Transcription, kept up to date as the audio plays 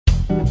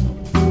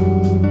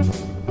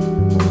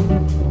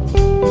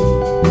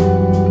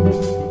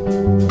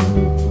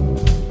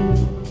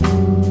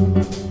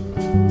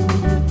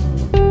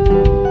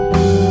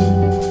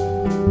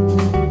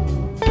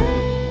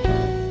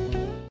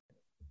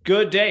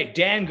Good day,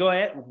 Dan. Go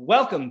ahead.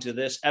 Welcome to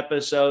this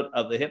episode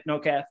of the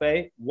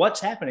Hypnocafe. What's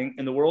happening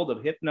in the world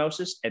of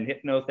hypnosis and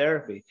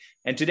hypnotherapy?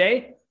 And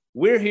today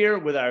we're here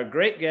with our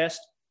great guest,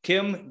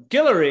 Kim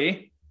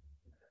Guillory.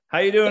 How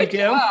you doing, Good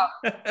Kim?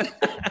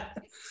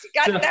 You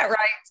got that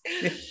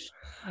right.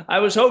 I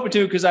was hoping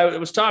to, because I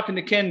was talking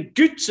to Ken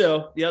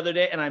Guillory the other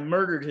day, and I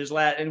murdered his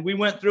last, and we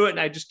went through it, and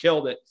I just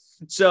killed it.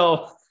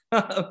 So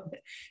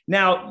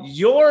now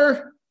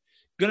you're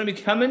going to be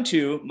coming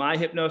to my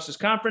hypnosis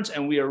conference,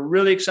 and we are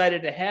really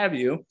excited to have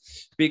you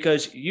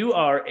because you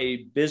are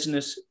a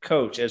business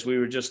coach, as we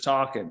were just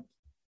talking,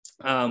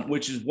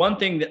 which is one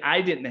thing that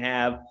I didn't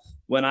have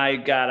when I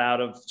got out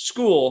of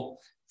school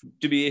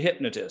to be a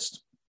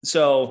hypnotist.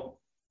 So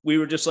we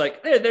were just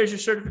like, hey, there's your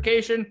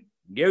certification,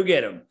 go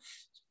get them.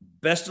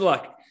 Best of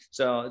luck.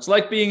 So it's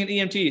like being an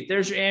EMT.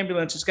 There's your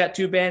ambulance. It's got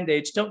 2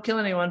 Band-Aids. Don't kill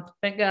anyone.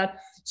 Thank God.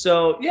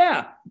 So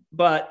yeah,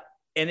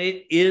 and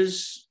it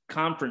is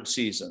conference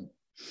season.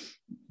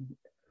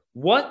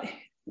 What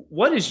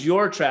is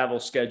your travel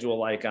schedule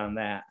like on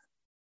that?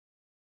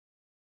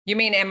 You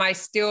mean, am I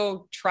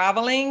still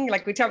traveling?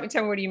 Like, tell me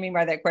what do you mean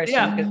by that question?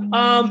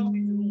 Yeah.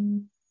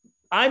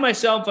 I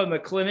myself am a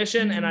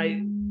clinician, and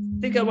I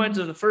think I went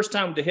to the first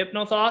time to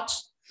HypnoThoughts,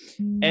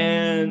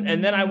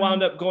 and then I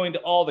wound up going to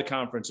all the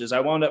conferences.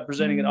 I wound up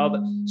presenting at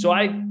all so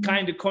I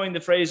kind of coined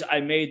the phrase, I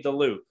made the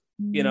loop,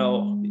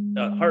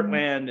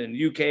 Heartland and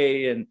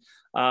UK. And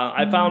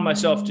I found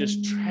myself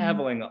just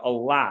traveling a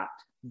lot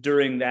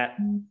during that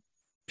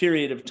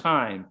period of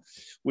time,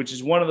 which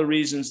is one of the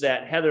reasons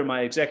that Heather,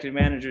 my executive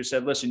manager,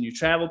 said, listen, you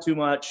travel too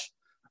much.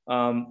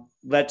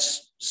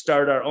 Let's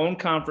start our own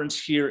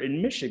conference here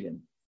in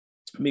Michigan,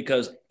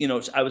 because,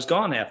 I was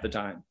gone half the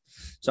time.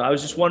 So I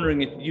was just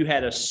wondering if you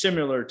had a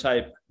similar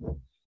type.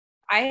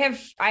 I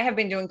have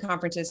been doing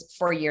conferences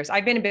for years.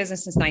 I've been in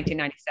business since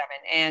 1997,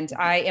 and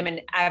I am an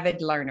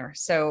avid learner.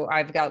 So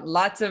I've got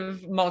lots of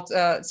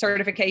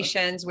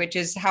certifications, which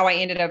is how I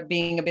ended up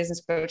being a business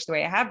coach the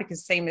way I have,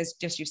 because same as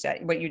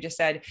what you just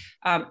said,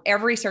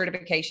 every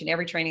certification,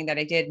 every training that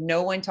I did,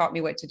 no one taught me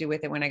what to do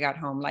with it when I got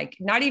home, like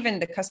not even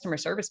the customer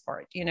service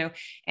part,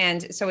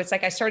 And so it's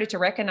like I started to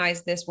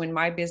recognize this when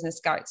my business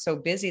got so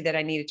busy that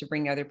I needed to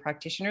bring other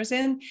practitioners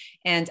in,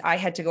 and I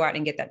had to go out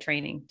and get that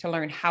training to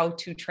learn how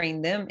to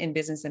train them in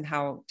business and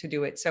how to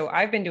do it. So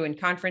I've been doing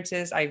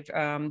conferences. I've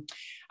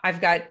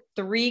got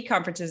 3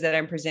 conferences that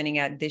I'm presenting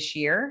at this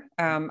year.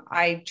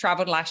 I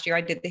traveled last year. I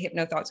did the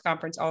HypnoThoughts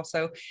conference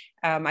also.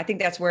 I think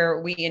that's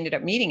where we ended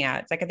up meeting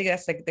at. I think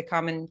that's like the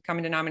common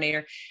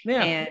denominator.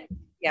 Yeah. And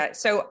yeah.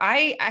 So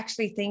I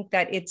actually think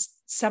that it's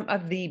some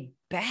of the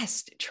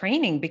best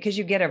training, because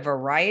you get a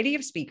variety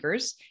of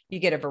speakers, you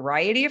get a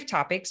variety of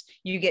topics,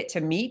 you get to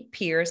meet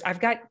peers.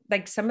 I've got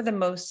like some of the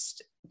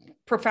most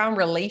profound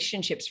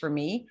relationships for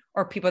me,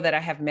 or people that I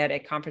have met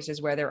at conferences,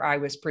 whether I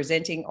was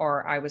presenting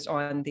or I was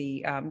on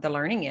the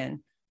learning end.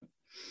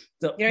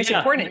 So, it's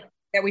important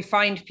that we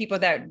find people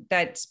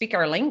that speak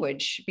our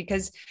language,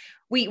 because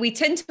we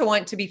tend to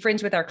want to be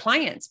friends with our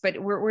clients, but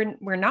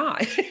we're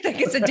not.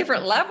 Like, it's a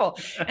different level.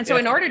 And so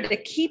in order to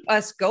keep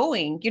us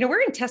going,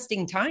 we're in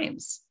testing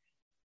times.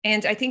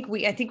 And I think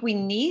we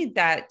need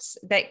that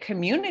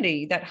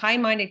community, that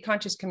high-minded,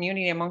 conscious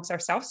community amongst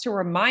ourselves, to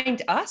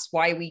remind us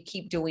why we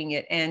keep doing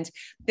it. And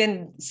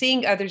then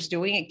seeing others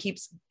doing it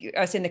keeps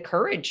us in the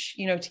courage,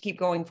 to keep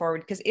going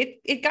forward, because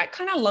it got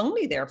kind of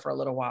lonely there for a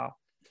little while.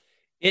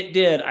 It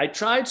did. I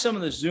tried some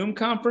of the Zoom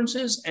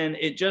conferences, and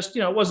it just,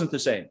 it wasn't the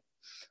same.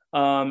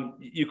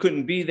 You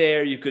couldn't be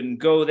there. You couldn't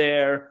go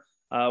there.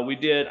 I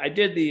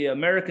did the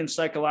American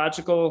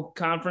Psychological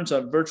Conference,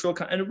 a virtual,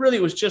 and it really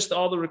was just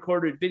all the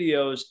recorded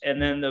videos.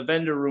 And then the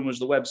vendor room was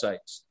the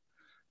websites.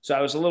 So I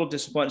was a little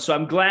disappointed. So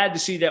I'm glad to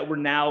see that we're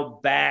now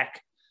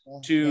back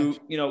to,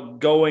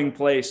 going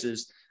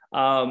places.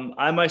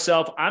 I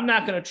myself, I'm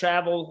not going to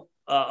travel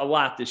a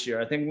lot this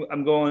year. I think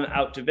I'm going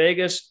out to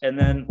Vegas, and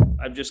then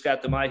I've just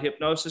got the My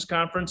Hypnosis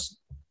conference.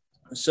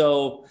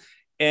 So,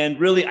 and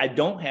really, I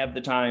don't have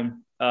the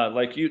time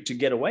like you to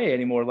get away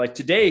anymore. Like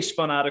today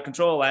spun out of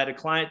control. I had a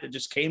client that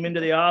just came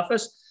into the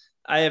office.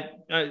 I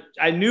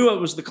knew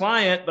it was the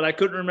client, but I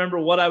couldn't remember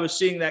what I was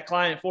seeing that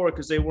client for,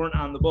 because they weren't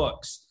on the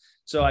books.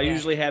 So I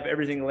usually have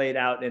everything laid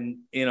out, and,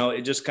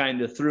 it just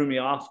kind of threw me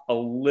off a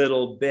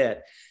little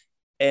bit.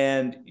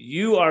 And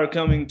you are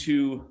coming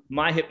to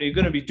my Hypno. You're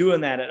going to be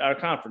doing that at our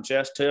conference.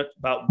 Yes.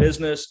 About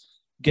business,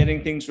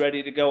 getting things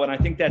ready to go. And I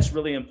think that's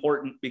really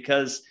important,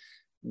 because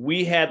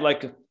we had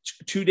like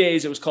 2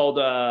 days. It was called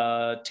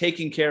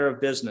Taking Care of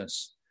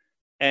Business.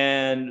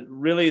 And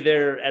really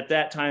there at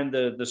that time,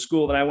 the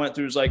school that I went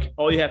through was like,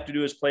 all you have to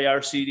do is play our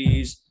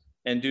CDs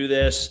and do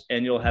this,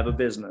 and you'll have a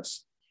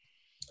business.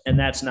 And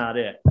that's not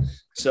it.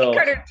 So it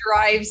kind of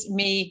drives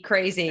me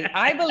crazy.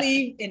 I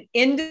believe in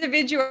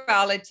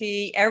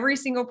individuality. Every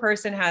single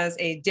person has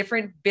a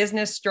different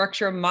business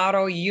structure,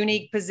 model,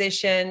 unique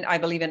position. I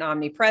believe in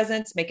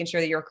omnipresence, making sure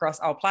that you're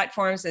across all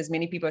platforms. As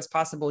many people as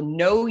possible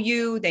know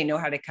you. They know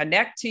how to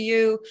connect to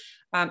you.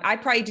 I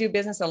probably do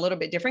business a little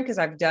bit different because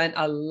I've done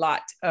a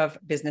lot of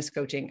business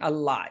coaching, a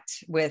lot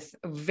with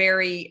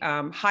very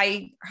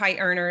high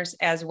earners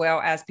as well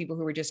as people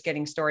who were just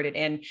getting started.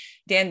 And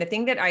Dan, the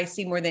thing that I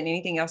see more than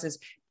anything else is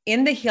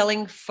in the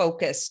healing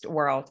focused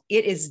world,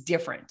 it is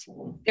different.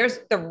 There's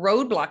the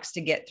roadblocks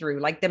to get through,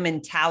 like the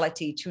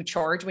mentality to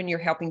charge when you're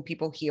helping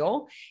people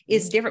heal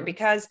is different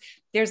because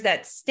there's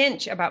that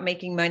stench about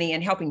making money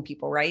and helping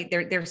people, right?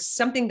 There's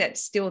something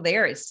that's still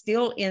there. It's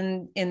still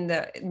in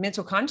the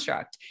mental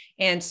construct.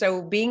 And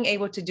so being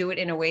able to do it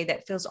in a way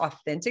that feels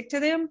authentic to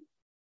them,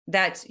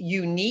 that's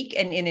unique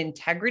and in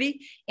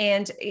integrity.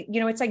 And,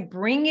 it's like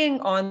bringing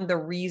on the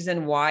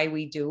reason why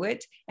we do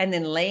it and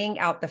then laying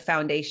out the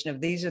foundation of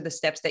these are the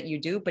steps that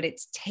you do, but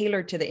it's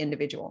tailored to the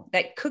individual.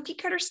 That cookie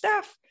cutter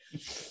stuff.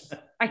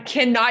 I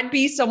cannot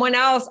be someone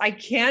else. I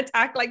can't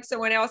act like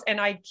someone else. And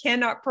I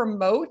cannot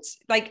promote,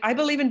 like, I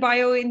believe in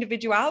bio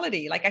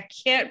individuality. Like I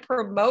can't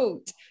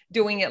promote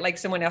doing it like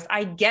someone else.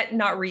 I get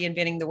not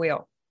reinventing the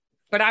wheel.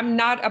 But I'm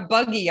not a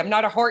buggy. I'm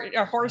not a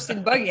horse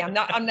and buggy. I'm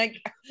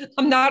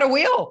not a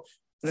wheel.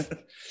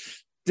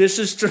 This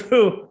is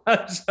true.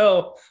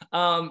 So,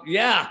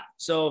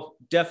 so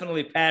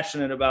definitely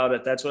passionate about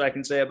it. That's what I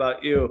can say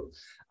about you.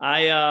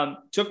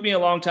 Took me a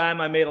long time.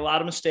 I made a lot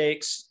of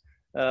mistakes,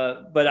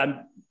 but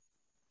I'm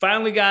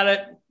finally got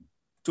it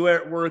to where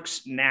it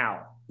works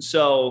now.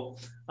 So,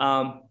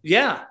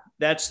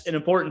 that's an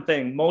important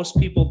thing. Most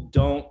people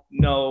don't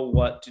know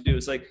what to do.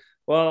 It's like,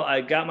 well, I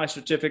got my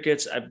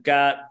certificates. I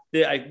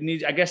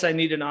guess I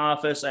need an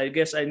office.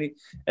 And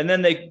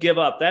then they give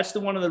up. That's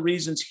one of the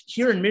reasons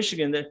here in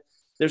Michigan that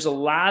there's a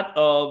lot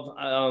of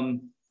how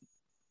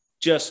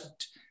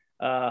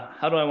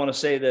do I want to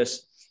say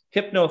this?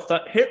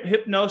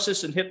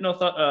 Hypnosis and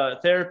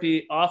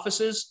hypnotherapy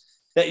offices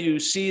that you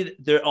see,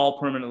 they're all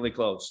permanently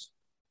closed.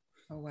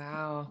 Oh,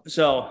 wow.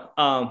 So,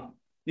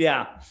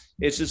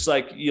 it's just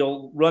like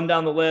you'll run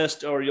down the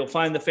list or you'll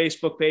find the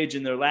Facebook page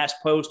and their last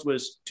post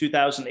was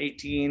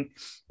 2018.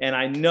 And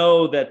I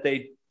know that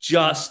they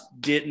just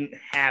didn't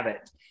have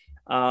it.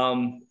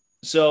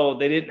 So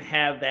they didn't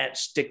have that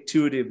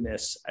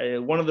stick-to-itiveness.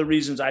 One of the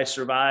reasons I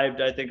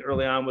survived, I think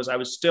early on, was I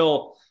was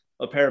still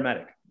a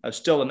paramedic. I was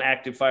still an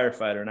active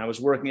firefighter and I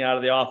was working out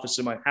of the office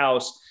in my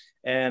house.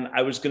 And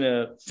I was going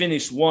to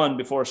finish one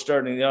before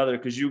starting the other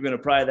because you were going to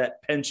pry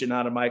that pension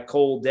out of my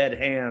cold, dead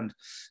hand.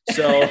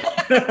 So,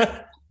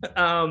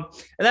 and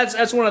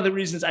that's one of the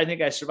reasons I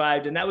think I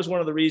survived. And that was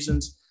one of the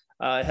reasons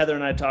Heather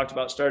and I talked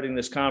about starting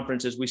this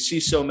conference is we see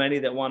so many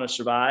that want to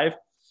survive,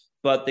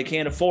 but they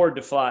can't afford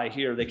to fly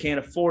here. They can't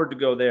afford to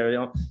go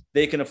there.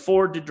 They can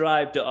afford to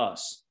drive to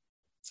us.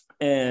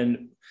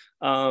 And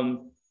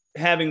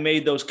having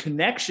made those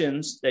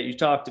connections that you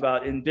talked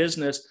about in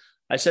business,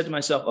 I said to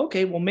myself,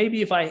 okay, well,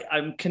 maybe if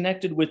I'm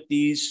connected with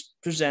these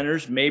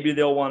presenters, maybe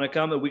they'll want to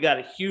come. And we got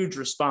a huge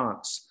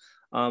response,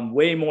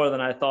 way more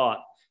than I thought.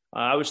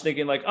 I was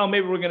thinking like, oh,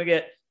 maybe we're going to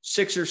get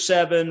 6 or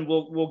 7.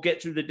 We'll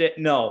get through the day.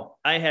 No,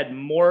 I had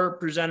more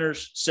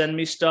presenters send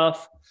me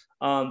stuff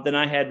than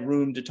I had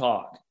room to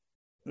talk.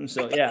 And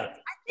so, I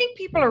think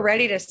people are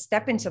ready to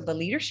step into the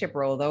leadership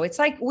role, though. It's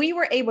like we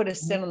were able to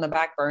sit on the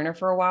back burner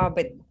for a while,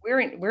 but we're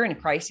in a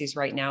crisis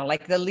right now.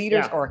 Like the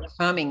leaders are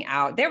coming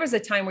out. There was a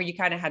time where you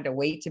kind of had to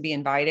wait to be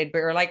invited, but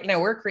we're like, no,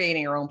 we're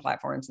creating our own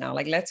platforms now.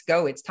 Like, let's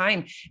go. It's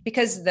time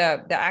because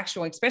the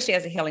actual, especially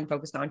as a healing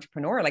focused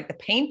entrepreneur, like the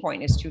pain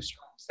point is too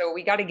strong. So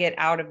we got to get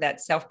out of that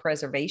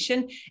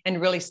self-preservation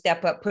and really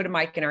step up, put a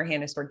mic in our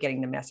hand and start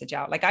getting the message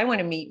out. Like I want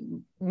to meet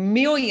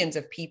millions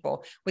of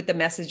people with the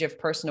message of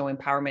personal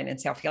empowerment and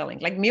self-healing,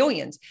 like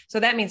millions. So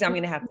that means I'm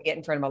going to have to get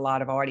in front of a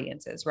lot of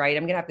audiences, right?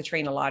 I'm going to have to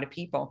train a lot of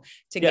people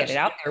to get it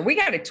out there. We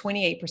got a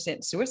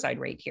 28% suicide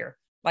rate here.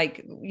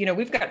 Like,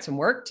 we've got some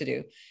work to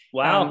do.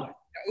 Wow.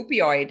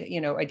 Opioid,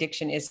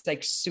 addiction is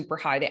like super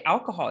high. The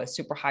alcohol is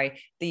super high.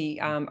 The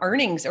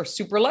earnings are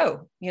super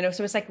low,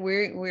 so it's like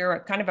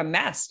we're kind of a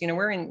mess.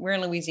 We're in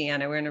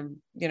Louisiana. We're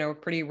in a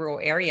pretty rural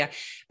area,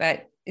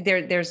 but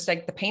there's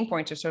like the pain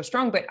points are so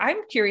strong. But I'm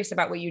curious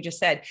about what you just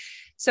said.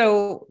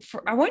 So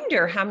I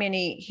wonder how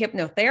many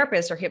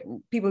hypnotherapists or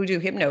people who do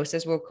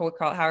hypnosis, we'll call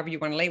it however you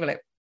want to label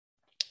it,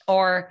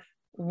 are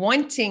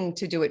wanting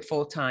to do it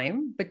full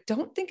time, but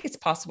don't think it's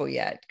possible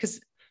yet. Because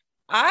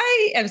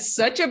I am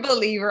such a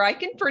believer. I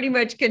can pretty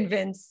much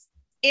convince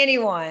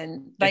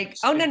anyone like,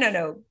 oh,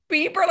 no.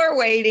 People are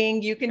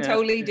waiting. You can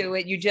totally do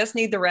it. You just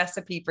need the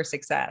recipe for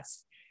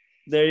success.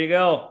 There you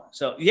go.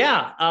 So,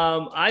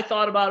 I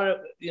thought about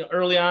it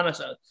early on.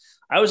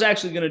 I was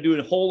actually going to do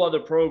a whole other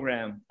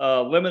program,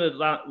 limited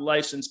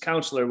license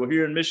counselor. Well,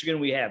 here in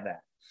Michigan, we have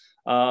that.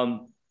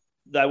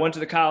 I went to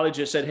the college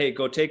and said, hey,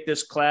 go take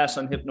this class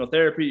on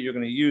hypnotherapy. You're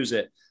going to use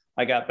it.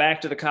 I got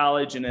back to the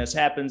college, and as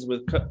happens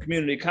with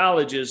community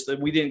colleges, that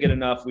we didn't get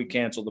enough, we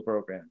canceled the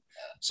program.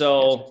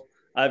 So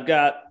I've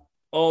got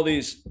all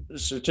these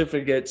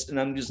certificates, and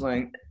I'm just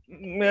like,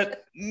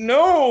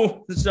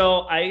 no. So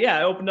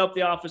I opened up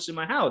the office in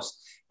my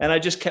house, and I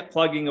just kept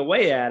plugging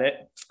away at it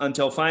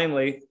until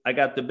finally I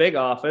got the big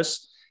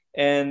office,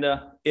 and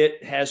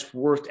it has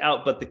worked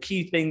out. But the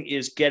key thing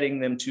is getting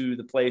them to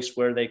the place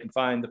where they can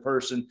find the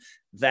person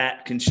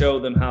that can show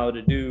them how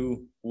to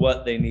do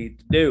what they need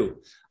to do.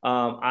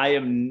 I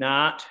am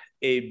not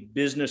a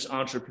business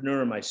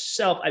entrepreneur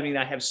myself. I mean,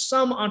 I have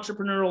some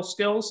entrepreneurial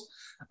skills.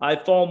 I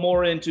fall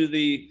more into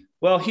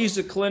he's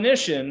a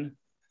clinician,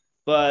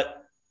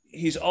 but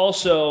he's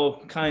also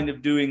kind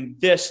of doing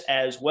this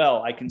as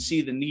well. I can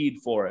see the need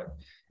for it.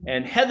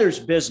 And Heather's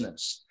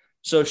business.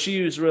 So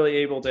she was really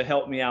able to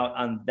help me out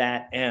on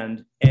that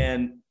end.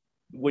 And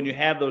when you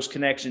have those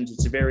connections,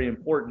 it's very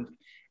important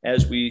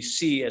as we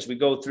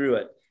go through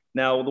it.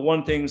 Now, the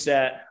one things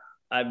that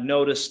I've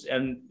noticed,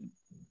 and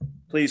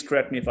please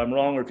correct me if I'm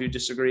wrong or if you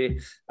disagree,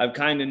 I've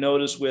kind of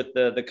noticed with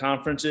the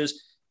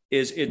conferences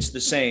is it's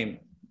the same.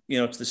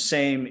 It's the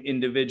same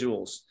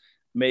individuals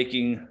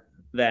making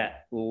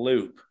that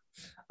loop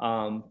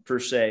per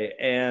se.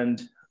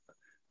 And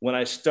when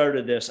I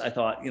started this, I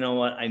thought, you know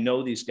what, I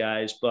know these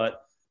guys,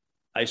 but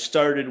I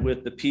started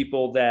with the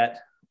people that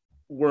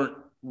weren't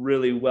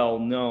really well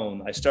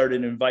known. I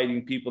started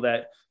inviting people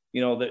that,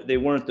 that they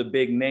weren't the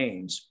big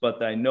names,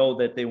 but I know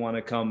that they want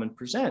to come and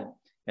present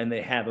and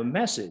they have a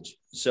message.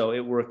 So it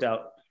worked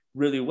out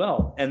really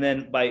well. And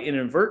then by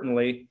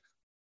inadvertently,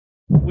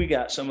 we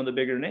got some of the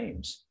bigger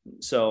names.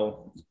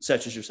 So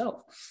such as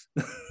yourself.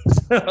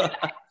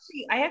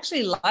 I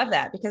actually love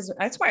that, because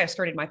that's why I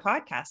started my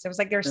podcast. I was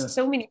like, there's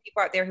so many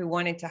people out there who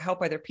wanted to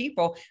help other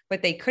people,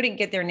 but they couldn't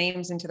get their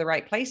names into the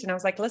right place. And I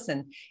was like,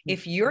 listen,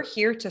 if you're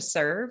here to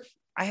serve,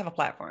 I have a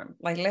platform.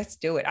 Like, let's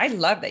do it. I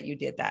love that you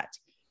did that,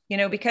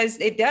 because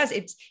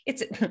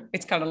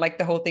it's kind of like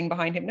the whole thing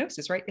behind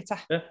hypnosis, right? It's a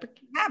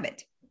freaking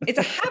habit. It's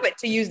a habit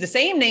to use the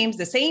same names,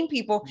 the same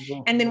people.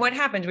 And then what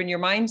happens when your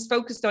mind's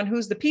focused on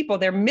who's the people?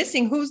 They're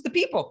missing who's the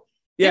people.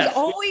 There's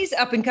always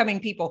up and coming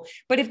people.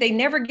 But if they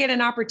never get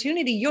an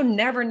opportunity, you'll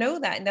never know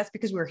that. And that's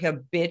because we're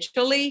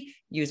habitually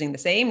using the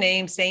same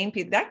name, same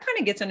people. That kind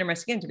of gets under my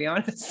skin, to be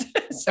honest.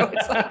 So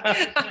it's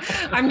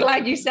like, I'm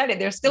glad you said it.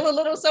 There's still a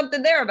little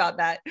something there about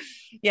that.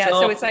 Yeah.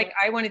 So it's like,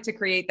 I wanted to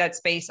create that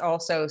space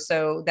also.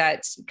 So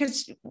that's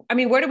because,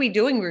 what are we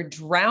doing? We're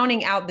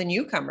drowning out the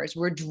newcomers.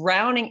 We're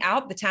drowning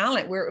out the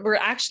talent. We're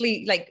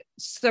actually like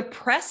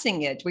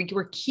suppressing it.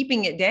 We're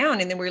keeping it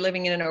down. And then we're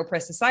living in an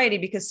oppressed society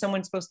because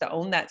someone's supposed to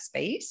own that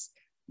space.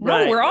 No,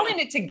 right. We're all in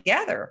it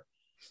together.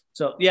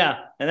 So,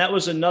 yeah. And that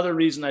was another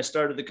reason I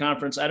started the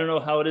conference. I don't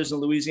know how it is in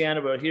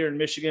Louisiana, but here in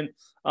Michigan,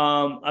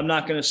 I'm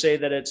not going to say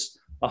that it's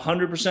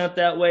 100%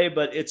 that way,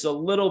 but it's a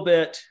little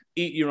bit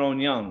eat your own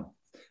young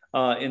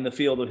in the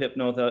field of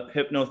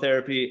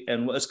hypnotherapy.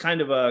 And it's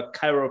kind of a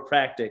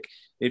chiropractic.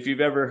 If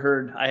you've ever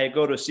heard, I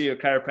go to see a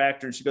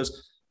chiropractor and she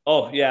goes,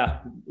 oh yeah,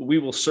 we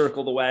will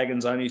circle the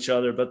wagons on each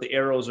other, but the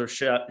arrows are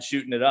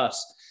shooting at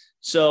us.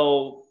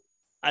 So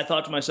I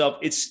thought to myself,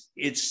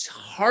 it's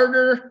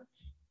harder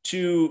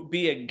to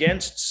be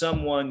against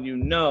someone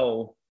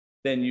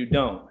than you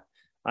don't.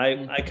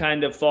 I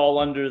kind of fall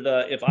under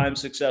if I'm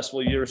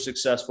successful, you're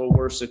successful,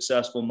 we're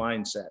successful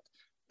mindset.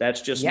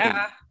 That's just me.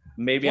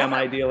 Maybe I'm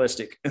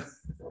idealistic.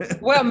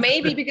 Well,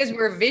 maybe because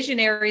we're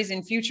visionaries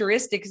and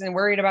futuristics and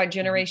worried about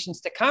generations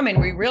to come. And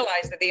we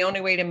realize that the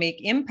only way to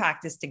make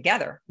impact is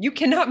together. You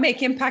cannot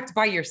make impact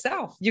by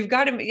yourself. You've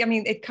got to,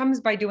 it comes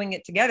by doing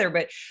it together.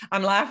 But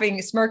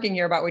I'm smirking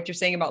here about what you're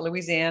saying about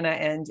Louisiana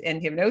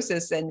and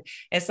hypnosis. And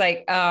it's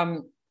like,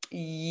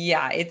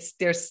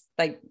 there's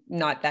like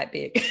not that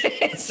big.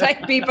 It's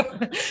like people,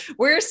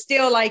 we're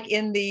still like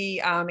in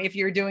the, if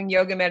you're doing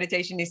yoga,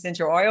 meditation,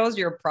 essential oils,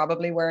 you're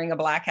probably wearing a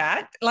black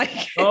hat.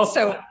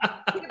 So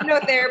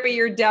hypnotherapy,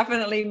 you're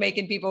definitely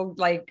making people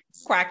like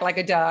quack like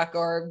a duck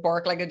or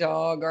bark like a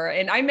dog.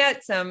 And I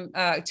met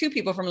two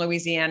people from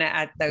Louisiana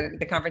at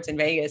the conference in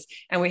Vegas,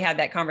 and we had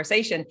that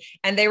conversation,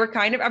 and they were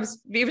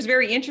it was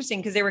very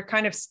interesting because they were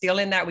kind of still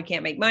in that we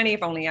can't make money.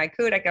 If only I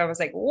could. I was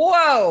like,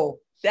 whoa,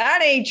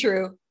 that ain't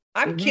true.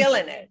 I'm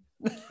killing it.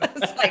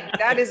 It's like,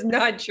 that is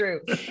not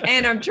true.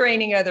 And I'm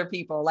training other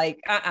people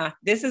like,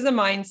 this is a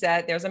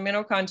mindset. There's a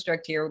mental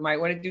construct here. We might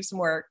want to do some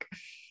work.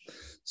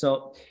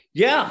 So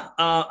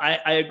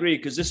I agree.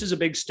 Cause this is a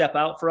big step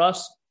out for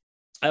us.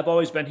 I've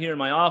always been here in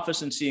my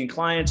office and seeing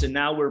clients. And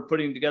now we're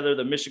putting together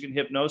the Michigan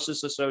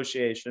Hypnosis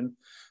Association,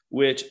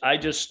 which I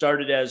just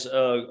started as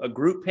a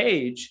group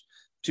page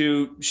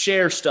to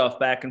share stuff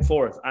back and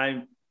forth.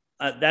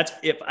 That's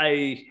if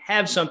I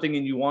have something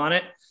and you want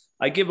it.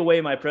 I give away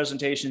my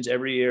presentations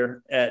every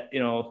year at,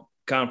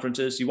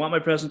 conferences. You want my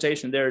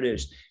presentation? There it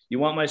is. You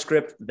want my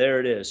script? There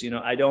it is.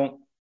 I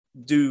don't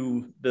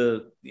do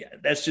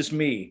that's just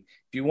me.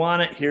 If you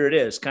want it, here it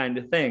is kind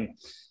of thing.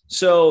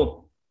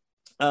 So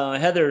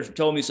Heather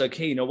told me, it's like,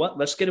 hey, you know what?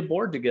 Let's get a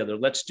board together.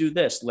 Let's do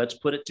this. Let's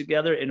put it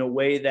together in a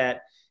way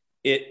that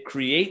it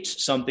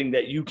creates something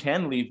that you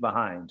can leave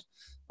behind.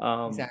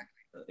 Exactly.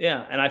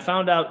 Yeah. And I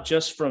found out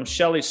just from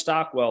Shelley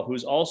Stockwell,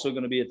 who's also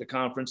going to be at the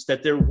conference,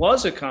 that there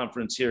was a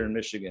conference here in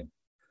Michigan.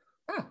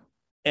 Huh.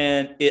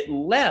 And it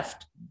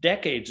left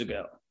decades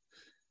ago.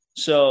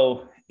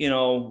 So,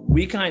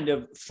 we kind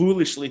of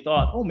foolishly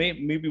thought, oh,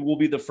 maybe we'll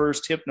be the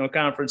first hypno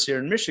conference here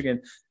in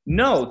Michigan.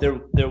 No,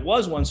 there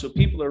was one. So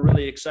people are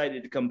really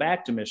excited to come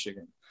back to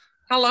Michigan.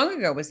 How long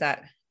ago was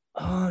that?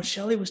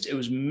 Shelley, it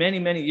was many,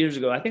 many years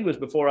ago. I think it was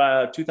before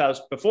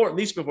at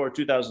least before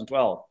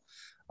 2012.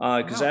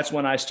 Because that's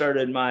when I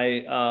started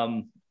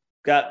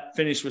got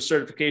finished with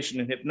certification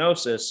in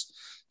hypnosis.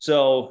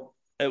 So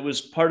it was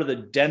part of the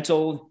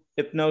dental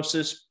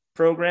hypnosis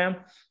program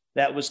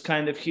that was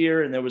kind of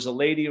here, and there was a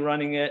lady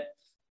running it,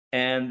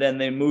 and then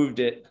they moved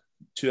it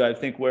to, I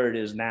think, where it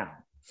is now.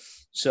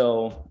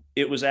 So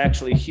it was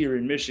actually here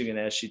in Michigan,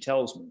 as she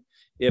tells me,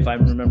 if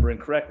I'm remembering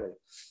correctly.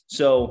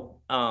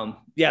 So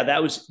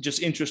that was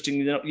just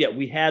interesting.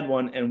 We had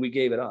one and we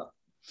gave it up.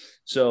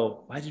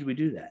 So why did we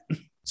do that?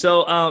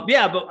 So,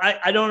 but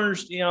I don't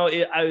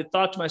understand, I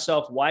thought to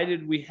myself, why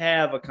did we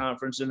have a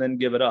conference and then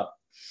give it up?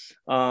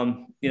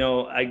 For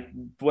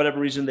whatever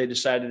reason, they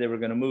decided they were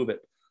going to move it,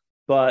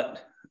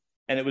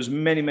 and it was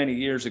many, many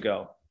years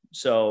ago.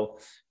 So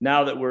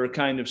now that we're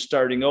kind of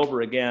starting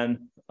over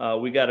again,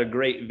 we got a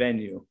great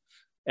venue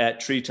at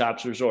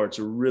Treetops Resort. It's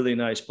a really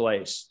nice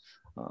place.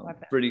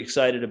 Pretty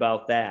excited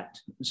about that.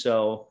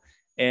 So,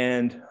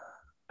 and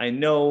I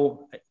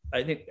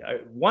think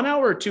 1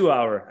 hour or 2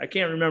 hour. I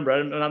can't remember.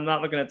 I'm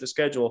not looking at the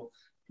schedule.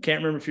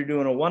 Can't remember if you're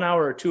doing a 1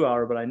 hour or 2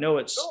 hour, but I know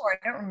it's. Oh, I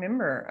don't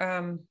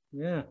remember.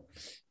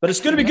 But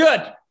it's going to be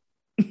good.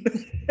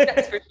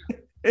 That's for sure.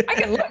 I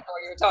can look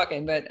while you're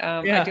talking, but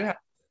I do have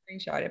to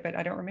screenshot it, but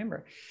I don't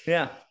remember.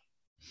 Yeah.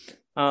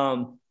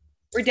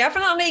 We're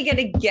definitely going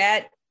to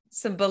get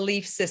some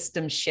belief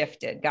systems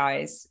shifted,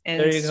 guys, and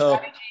there you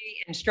strategy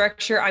go. And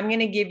structure. I'm going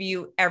to give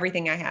you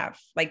everything I have.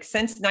 Like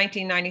since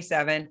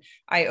 1997,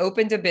 I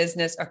opened a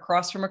business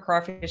across from a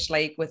crawfish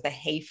lake with a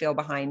hayfield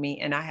behind me.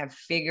 And I have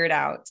figured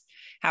out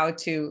how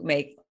to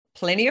make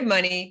plenty of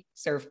money,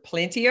 serve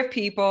plenty of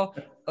people,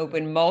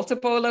 open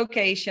multiple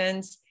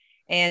locations,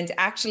 and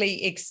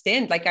actually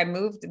extend. Like I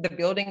moved the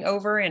building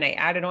over and I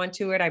added on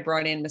to it. I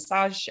brought in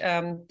massage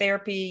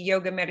therapy,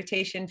 yoga,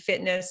 meditation,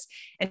 fitness.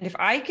 And if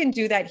I can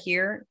do that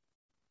here,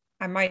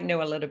 I might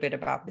know a little bit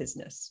about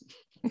business.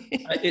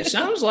 It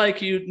sounds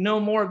like you know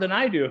more than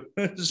I do.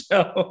 But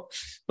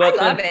I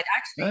love it.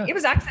 Actually, it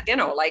was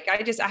accidental. Like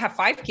I have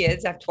 5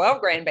 kids, I have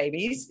 12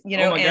 grandbabies,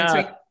 and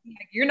so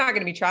you're not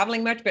going to be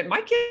traveling much, but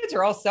my kids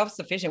are all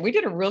self-sufficient. We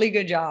did a really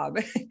good job.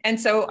 And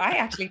so I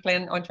actually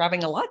plan on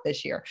traveling a lot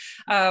this year.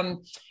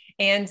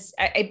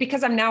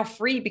 Because I'm now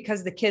free,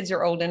 because the kids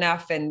are old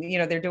enough and,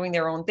 they're doing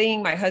their own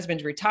thing. My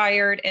husband's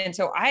retired. And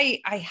so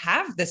I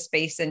have the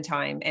space and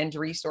time and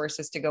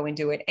resources to go and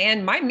do it.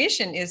 And my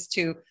mission is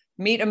to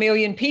meet 1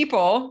 million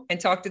people and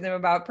talk to them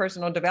about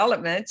personal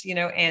development,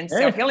 and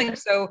self-healing.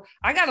 So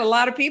I got a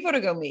lot of people to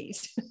go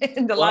meet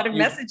and a lot of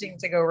messaging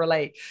to go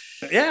relay.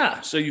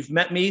 Yeah. So you've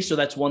met me. So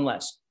that's one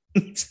less.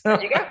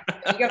 There you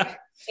go.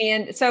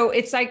 And so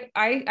it's like,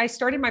 I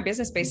started my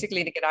business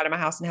basically to get out of my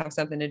house and have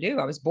something to do.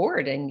 I was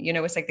bored and,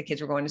 it's like the kids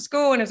were going to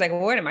school and I was like,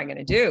 well, what am I going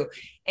to do?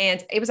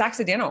 And it was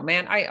accidental,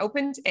 man. I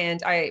opened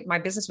and my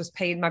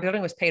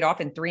building was paid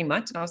off in 3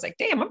 months. And I was like,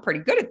 damn, I'm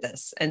pretty good at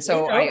this. And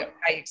so I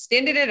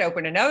extended it,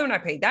 opened another one. I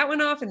paid that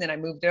one off and then I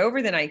moved it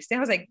over. Then I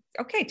was like,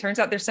 okay, turns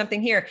out there's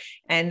something here.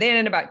 And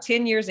then about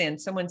 10 years in,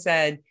 someone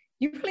said,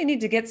 you really need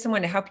to get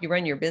someone to help you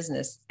run your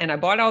business. And I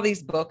bought all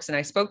these books and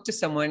I spoke to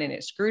someone and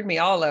it screwed me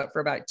all up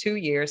for about 2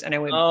 years. And I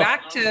went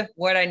back to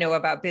what I know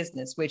about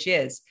business, which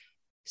is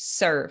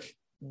serve,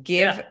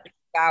 give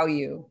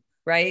value,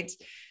 right?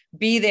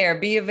 Be there,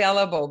 be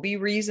available, be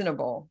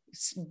reasonable.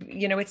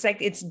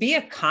 It's be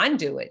a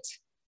conduit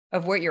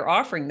of what you're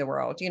offering the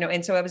world,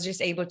 and so I was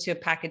just able to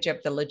package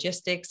up the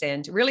logistics.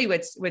 And really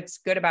what's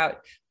good about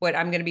what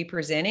I'm going to be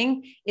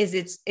presenting is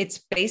it's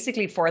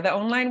basically for the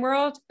online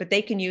world, but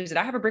they can use it.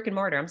 I have a brick and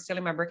mortar. I'm still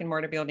in my brick and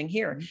mortar building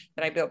here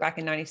that I built back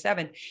in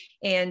 97.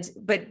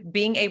 But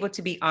being able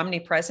to be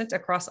omnipresent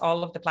across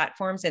all of the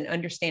platforms and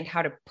understand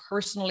how to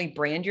personally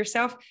brand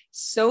yourself.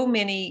 So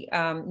many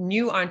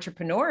new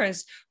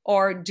entrepreneurs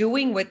are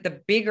doing what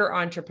the bigger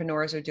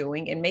entrepreneurs are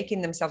doing and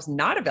making themselves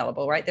not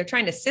available, right? They're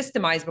trying to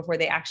systemize before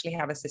they actually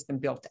have a system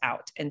built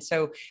out. And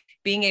so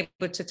being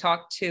able to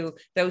talk to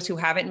those who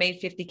haven't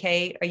made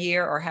 50K a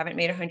year or haven't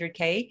made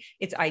 100K,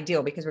 it's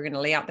ideal because we're going to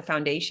lay out the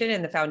foundation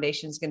and the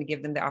foundation is going to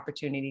give them the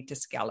opportunity to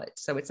scale it.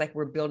 So it's like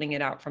we're building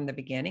it out from the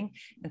beginning.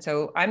 And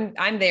so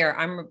I'm there.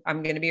 I'm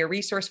going to be a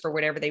resource for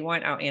whatever they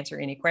want. I'll answer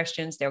any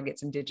questions. They'll get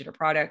some digital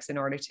products in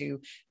order to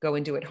go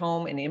and do it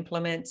home and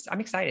implement. I'm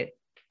excited.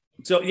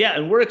 So, yeah,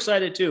 and we're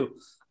excited too.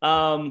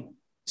 And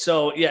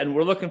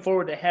we're looking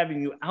forward to having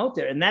you out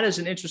there. And that is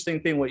an interesting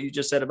thing, what you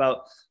just said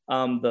about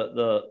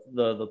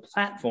the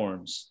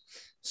platforms.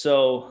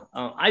 So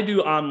I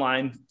do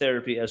online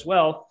therapy as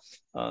well.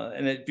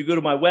 And if you go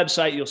to my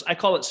website, I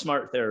call it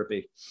smart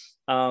therapy.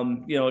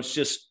 It's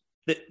just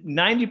that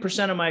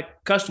 90% of my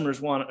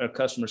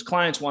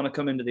clients want to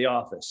come into the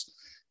office.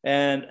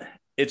 And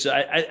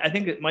I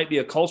think it might be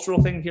a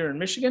cultural thing here in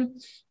Michigan,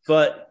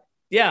 but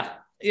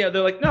they're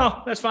like,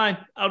 no, that's fine.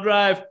 I'll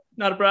drive.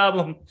 not a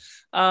problem.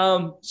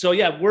 So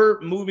yeah,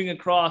 we're moving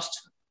across.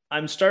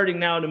 I'm starting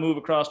now to move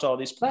across all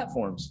these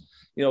platforms,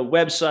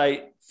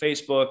 website,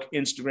 Facebook,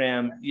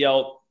 Instagram,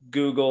 Yelp,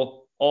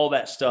 Google, all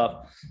that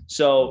stuff.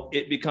 So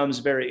it becomes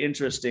very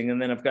interesting.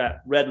 And then I've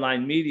got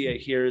Redline Media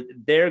here.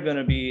 They're going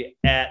to be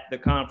at the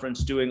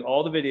conference doing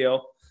all the video,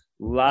 a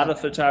lot of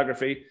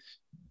photography.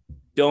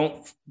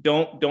 Don't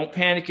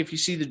panic if you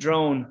see the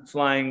drone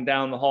flying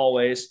down the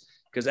hallways,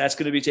 because that's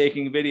going to be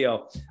taking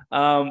video.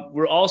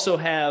 We'll also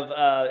have,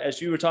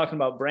 as you were talking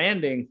about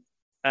branding,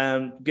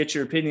 get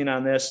your opinion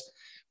on this.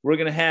 We're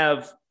going to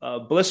have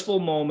Blissful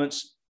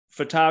Moments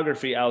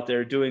photography out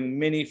there doing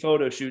mini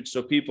photo shoots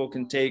so people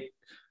can take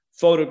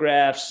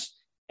photographs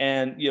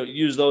and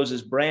use those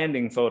as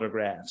branding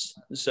photographs.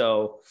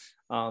 So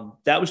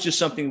that was just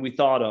something we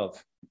thought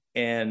of.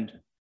 And,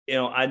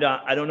 I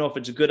don't know if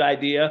it's a good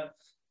idea,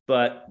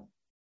 but,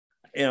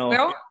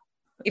 Well,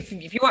 if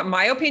you want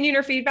my opinion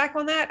or feedback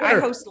on that, sure. I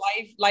host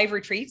live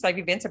retreats, live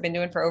events I've been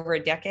doing for over a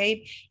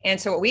decade. And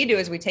so what we do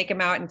is we take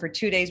them out, and for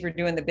 2 days, we're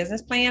doing the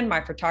business plan.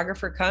 My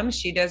photographer comes,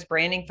 she does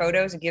branding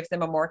photos and gives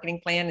them a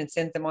marketing plan and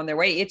sends them on their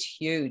way. It's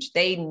huge.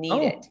 They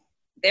need it.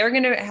 They're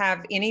going to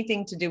have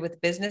anything to do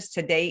with business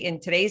today in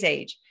today's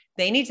age.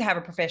 They need to have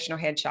a professional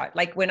headshot.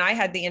 Like when I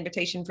had the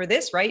invitation for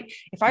this, right?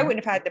 If I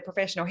wouldn't have had the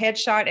professional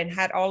headshot and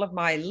had all of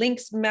my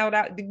links mailed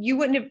out, there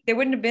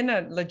wouldn't have been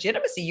a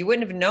legitimacy. You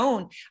wouldn't have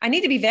known. I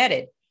need to be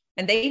vetted,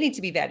 and they need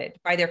to be vetted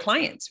by their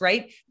clients,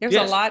 right? There's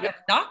a lot of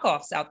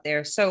knockoffs out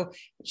there. So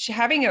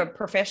having a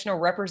professional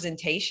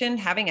representation,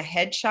 having a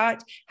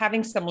headshot,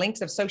 having some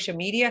links of social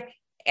media,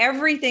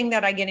 everything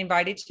that I get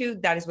invited to,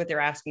 that is what they're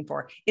asking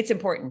for. It's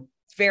important.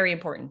 It's very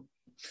important.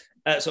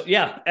 So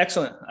yeah,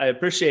 excellent. I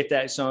appreciate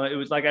that. So it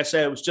was, like I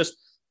said, it was just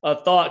a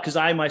thought, because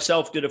I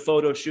myself did a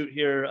photo shoot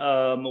here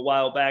a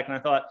while back, and I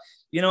thought,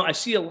 I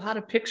see a lot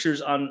of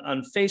pictures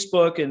on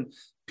Facebook, and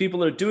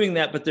people are doing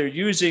that, but they're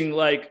using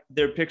like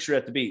their picture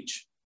at the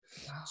beach.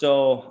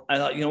 So I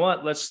thought,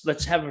 what,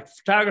 let's have a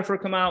photographer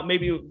come out,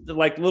 maybe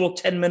like little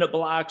 10-minute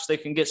blocks. They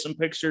can get some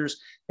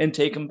pictures and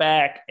take them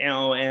back,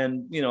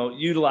 and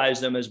utilize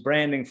them as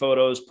branding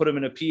photos, put them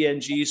in a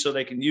PNG so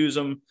they can use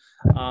them.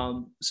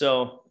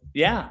 So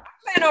yeah.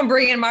 I plan on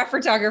bringing my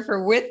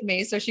photographer with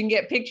me so she can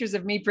get pictures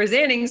of me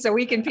presenting, so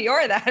we can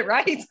PR that,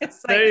 right? It's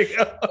like, there you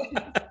go.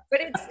 But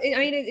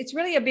it's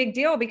really a big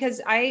deal,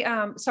 because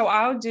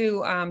I'll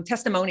do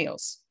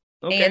testimonials.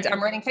 Okay. And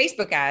I'm running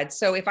Facebook ads.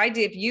 So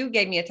if you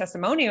gave me a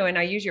testimonial and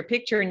I use your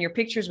picture and your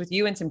pictures with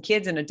you and some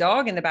kids and a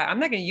dog in the back, I'm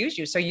not going to use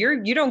you. So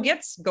you don't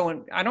get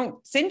going. I don't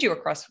send you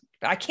across.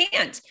 I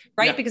can't,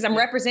 right? Yeah. Because I'm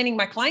representing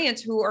my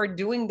clients who are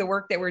doing the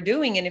work that we're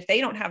doing. And if they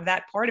don't have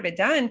that part of it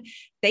done,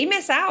 they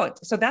miss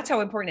out. So that's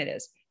how important it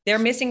is. They're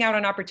missing out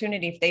on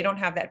opportunity if they don't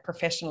have that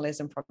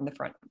professionalism from the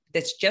front.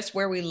 That's just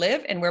where we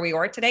live and where we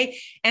are today.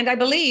 And I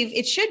believe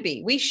it should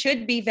be. We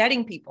should be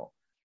vetting people.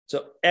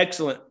 So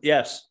excellent.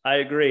 Yes, I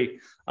agree.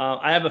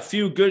 I have a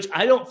few good,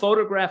 I don't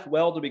photograph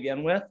well to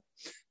begin with.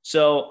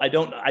 So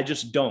I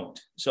just don't.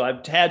 So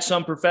I've had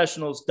some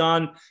professionals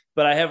done,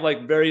 but I have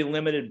like very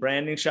limited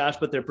branding shots,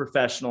 but they're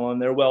professional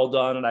and they're well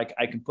done, and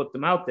I can put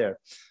them out there.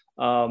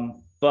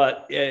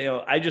 But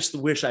I just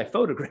wish I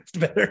photographed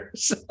better.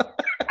 So.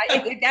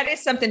 That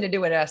is something to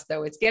do with us,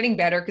 though. It's getting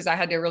better, because I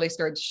had to really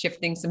start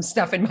shifting some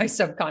stuff in my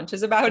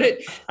subconscious about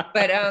it.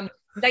 But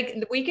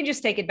like, we can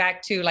just take it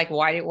back to like,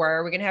 why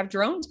are we going to have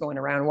drones going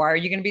around? Why are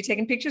you going to be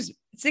taking pictures?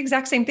 It's the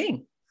exact same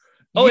thing.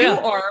 You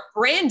are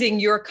branding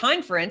your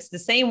conference the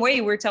same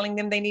way we're telling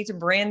them they need to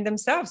brand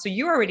themselves. So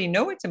you already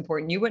know it's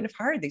important. You wouldn't have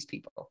hired these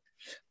people.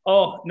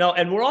 Oh, no.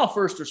 And we're all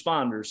first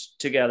responders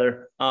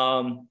together.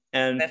 And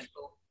that's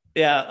cool.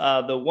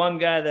 Yeah,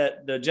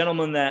 the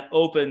gentleman that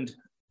opened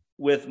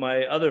with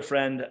my other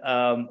friend,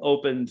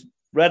 opened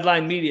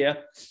Redline Media,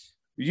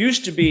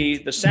 used to be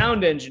the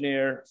sound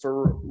engineer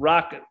for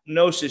Rock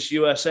Hypnosis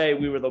USA.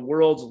 We were the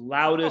world's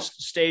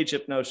loudest stage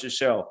hypnosis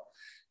show.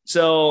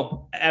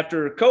 So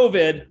after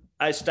COVID,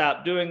 I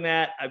stopped doing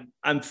that.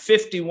 I'm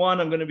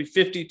 51. I'm going to be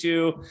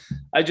 52.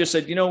 I just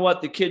said, you know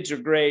what? The kids are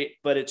great,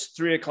 but it's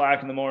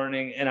 3:00 in the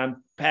morning and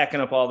I'm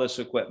packing up all this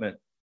equipment.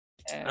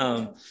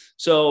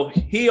 So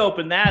he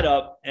opened that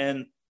up,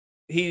 and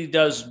he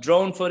does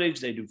drone footage.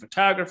 They do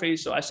photography.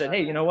 So I said,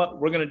 hey, you know what?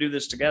 We're going to do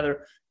this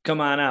together. Come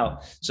on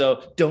out.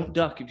 So don't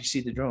duck if you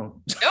see the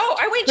drone. No,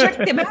 I went and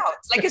checked them out.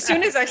 Like as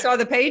soon as I saw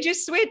the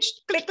pages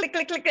switched, click, click,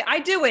 click, click. I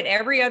do it.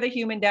 Every other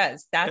human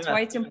does. That's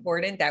why it's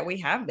important that we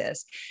have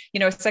this.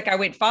 It's like I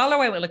went follow,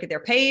 I went look at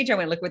their page. I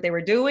went look what they were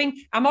doing.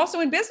 I'm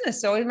also in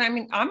business. So I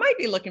might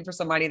be looking for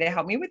somebody to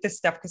help me with this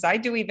stuff, because I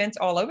do events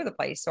all over the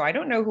place. So I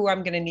don't know who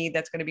I'm going to need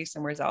that's going to be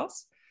somewhere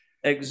else.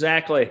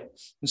 Exactly.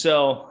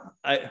 So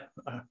how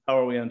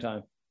are we on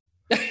time?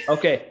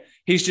 Okay.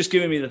 He's just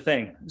giving me the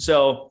thing.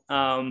 So,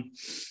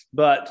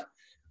 but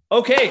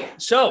okay.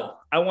 So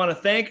I want to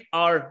thank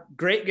our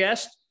great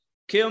guest,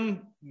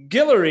 Kim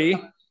Guillory.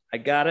 I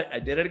got it. I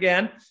did it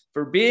again,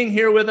 for being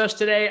here with us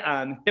today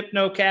on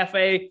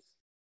Hypnocafe.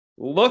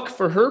 Look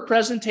for her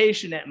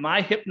presentation at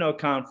my Hypno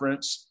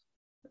conference,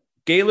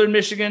 Gaylord,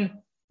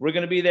 Michigan, We're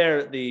going to be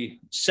there the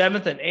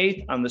 7th and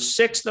 8th. On the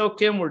 6th, though,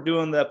 Kim, we're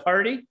doing the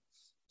party.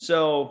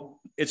 So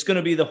it's going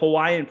to be the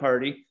Hawaiian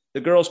party. The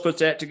girls put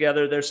that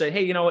together. They're saying,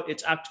 hey, you know what?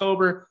 It's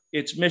October.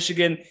 It's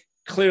Michigan.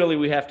 Clearly,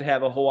 we have to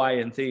have a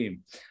Hawaiian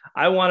theme.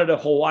 I wanted a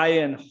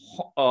Hawaiian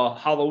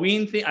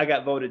Halloween theme. I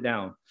got voted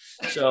down.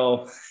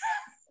 So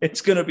it's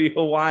going to be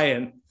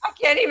Hawaiian. I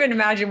can't even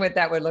imagine what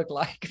that would look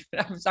like.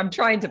 I'm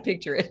trying to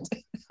picture it.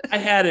 I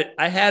had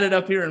it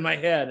up here in my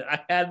head. I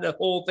had the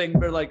whole thing.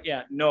 They're like,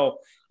 yeah, no,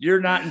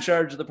 you're not in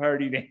charge of the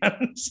party,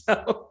 Dan.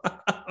 So,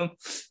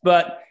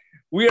 but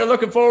we are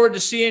looking forward to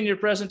seeing your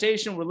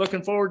presentation. We're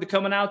looking forward to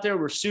coming out there.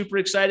 We're super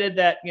excited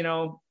that, you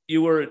know,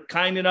 you were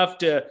kind enough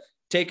to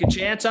take a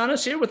chance on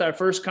us here with our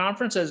first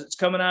conference as it's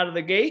coming out of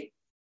the gate.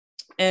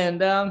 And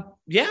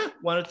yeah,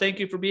 want to thank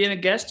you for being a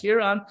guest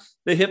here on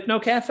the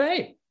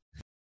Hypnocafe.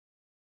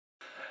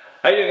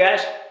 How you doing,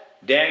 guys?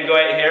 Dan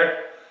Goyette here,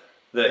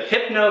 the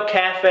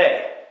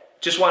Hypnocafe.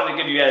 Just wanted to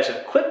give you guys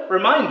a quick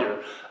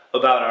reminder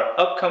about our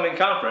upcoming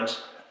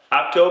conference,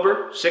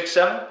 October 6th,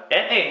 7th,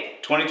 and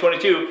 8th,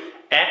 2022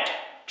 at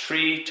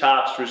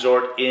Treetops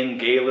Resort in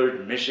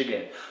Gaylord,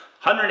 Michigan.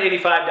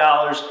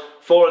 $185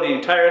 for the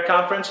entire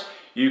conference.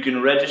 You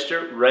can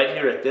register right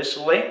here at this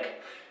link.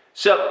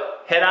 So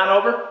head on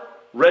over,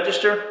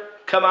 register,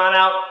 come on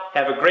out,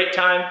 have a great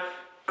time.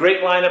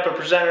 Great lineup of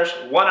presenters,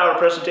 1-hour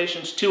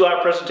presentations,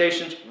 2-hour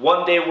presentations,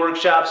 1-day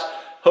workshops.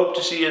 Hope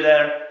to see you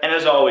there. And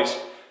as always,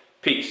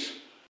 peace.